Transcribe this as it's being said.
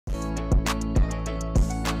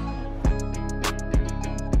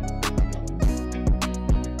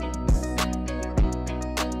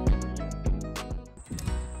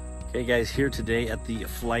Hey guys, here today at the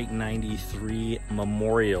Flight 93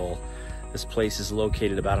 Memorial. This place is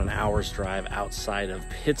located about an hour's drive outside of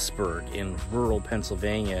Pittsburgh in rural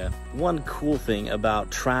Pennsylvania. One cool thing about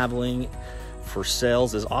traveling for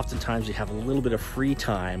sales is oftentimes you have a little bit of free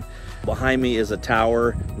time. Behind me is a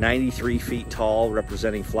tower 93 feet tall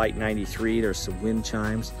representing Flight 93. There's some wind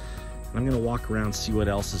chimes. I'm gonna walk around and see what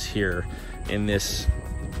else is here in this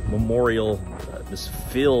memorial, this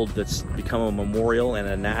field that's become a memorial and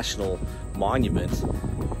a national monument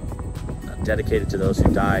dedicated to those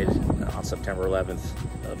who died on September 11th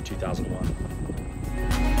of 2001.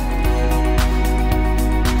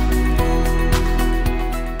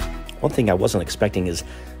 One thing I wasn't expecting is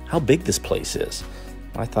how big this place is.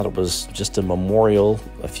 I thought it was just a memorial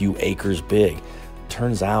a few acres big.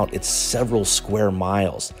 Turns out it's several square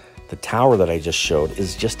miles. The tower that I just showed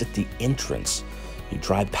is just at the entrance. You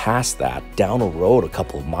drive past that, down a road a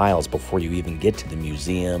couple of miles before you even get to the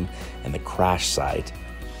museum and the crash site.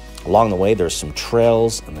 Along the way, there's some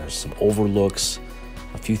trails and there's some overlooks,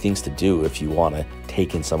 a few things to do if you want to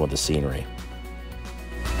take in some of the scenery.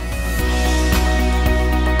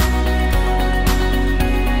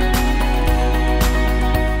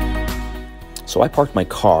 So I parked my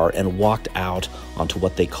car and walked out onto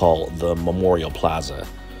what they call the Memorial Plaza.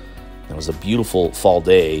 It was a beautiful fall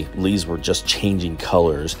day. Leaves were just changing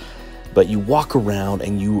colors. But you walk around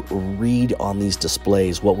and you read on these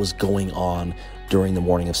displays what was going on during the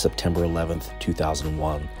morning of September 11th,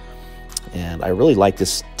 2001. And I really like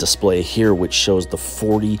this display here, which shows the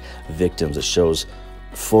 40 victims. It shows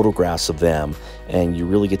photographs of them, and you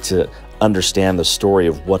really get to understand the story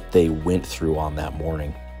of what they went through on that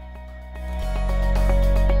morning.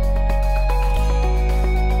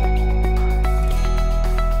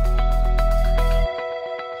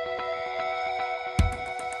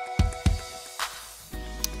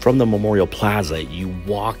 From the Memorial Plaza, you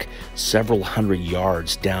walk several hundred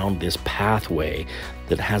yards down this pathway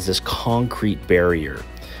that has this concrete barrier.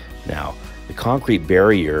 Now, the concrete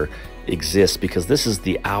barrier exists because this is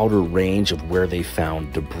the outer range of where they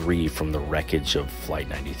found debris from the wreckage of Flight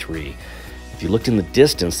 93. If you looked in the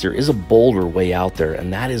distance, there is a boulder way out there,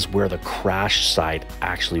 and that is where the crash site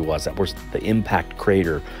actually was. That was the impact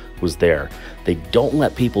crater was there. They don't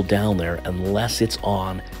let people down there unless it's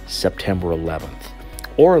on September 11th.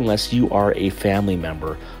 Or unless you are a family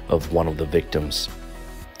member of one of the victims.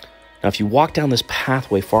 Now, if you walk down this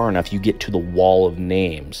pathway far enough, you get to the Wall of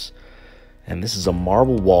Names. And this is a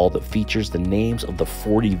marble wall that features the names of the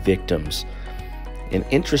 40 victims. And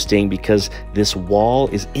interesting because this wall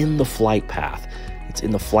is in the flight path. It's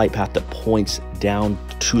in the flight path that points down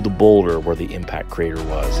to the boulder where the impact crater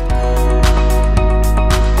was.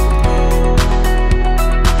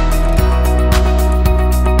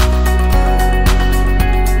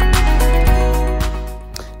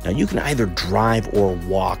 Now, you can either drive or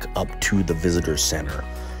walk up to the visitor center.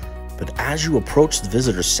 But as you approach the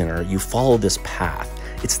visitor center, you follow this path.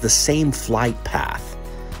 It's the same flight path,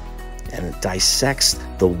 and it dissects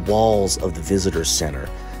the walls of the visitor center.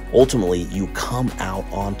 Ultimately, you come out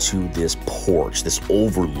onto this porch, this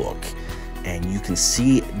overlook, and you can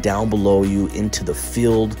see down below you into the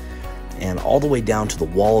field and all the way down to the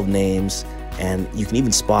Wall of Names, and you can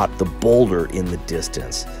even spot the boulder in the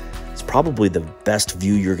distance. It's probably the best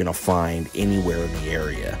view you're going to find anywhere in the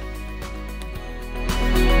area.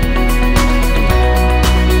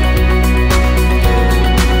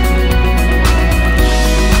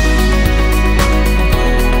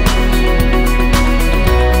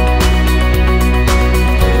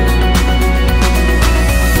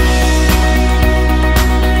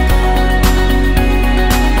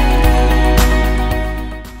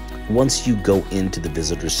 Once you go into the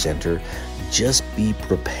visitor center, just be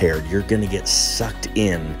prepared. You're going to get sucked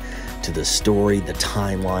in to the story, the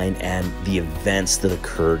timeline, and the events that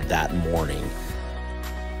occurred that morning.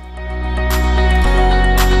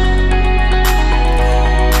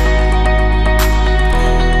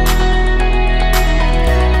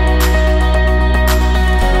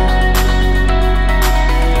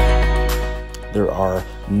 There are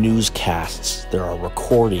newscasts, there are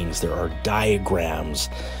recordings, there are diagrams.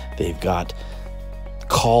 They've got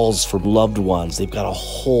calls from loved ones. They've got a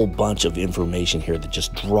whole bunch of information here that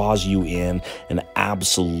just draws you in and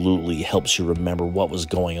absolutely helps you remember what was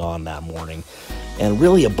going on that morning. And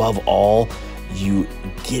really, above all, you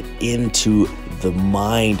get into the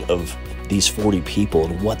mind of these 40 people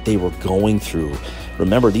and what they were going through.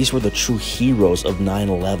 Remember, these were the true heroes of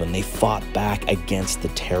 9/11. They fought back against the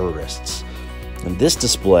terrorists. And this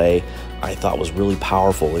display, I thought, was really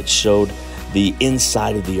powerful. It showed the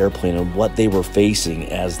inside of the airplane and what they were facing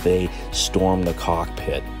as they stormed the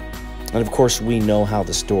cockpit. And of course, we know how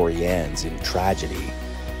the story ends in tragedy.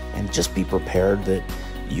 And just be prepared that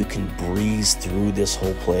you can breeze through this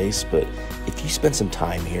whole place, but if you spend some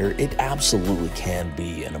time here, it absolutely can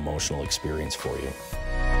be an emotional experience for you.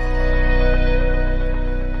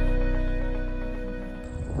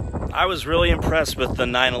 I was really impressed with the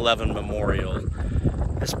 9/11 memorial.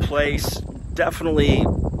 This place definitely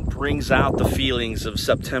brings out the feelings of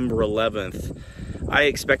September 11th. I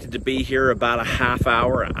expected to be here about a half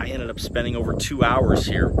hour. I ended up spending over 2 hours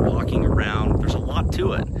here walking around. There's a lot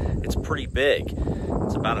to it. It's pretty big.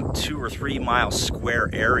 It's about a 2 or 3 mile square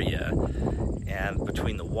area. And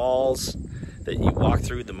between the walls that you walk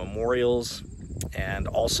through, the memorials, and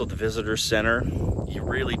also the visitor center, you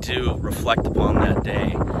really do reflect upon that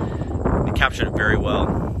day. It captured it very well.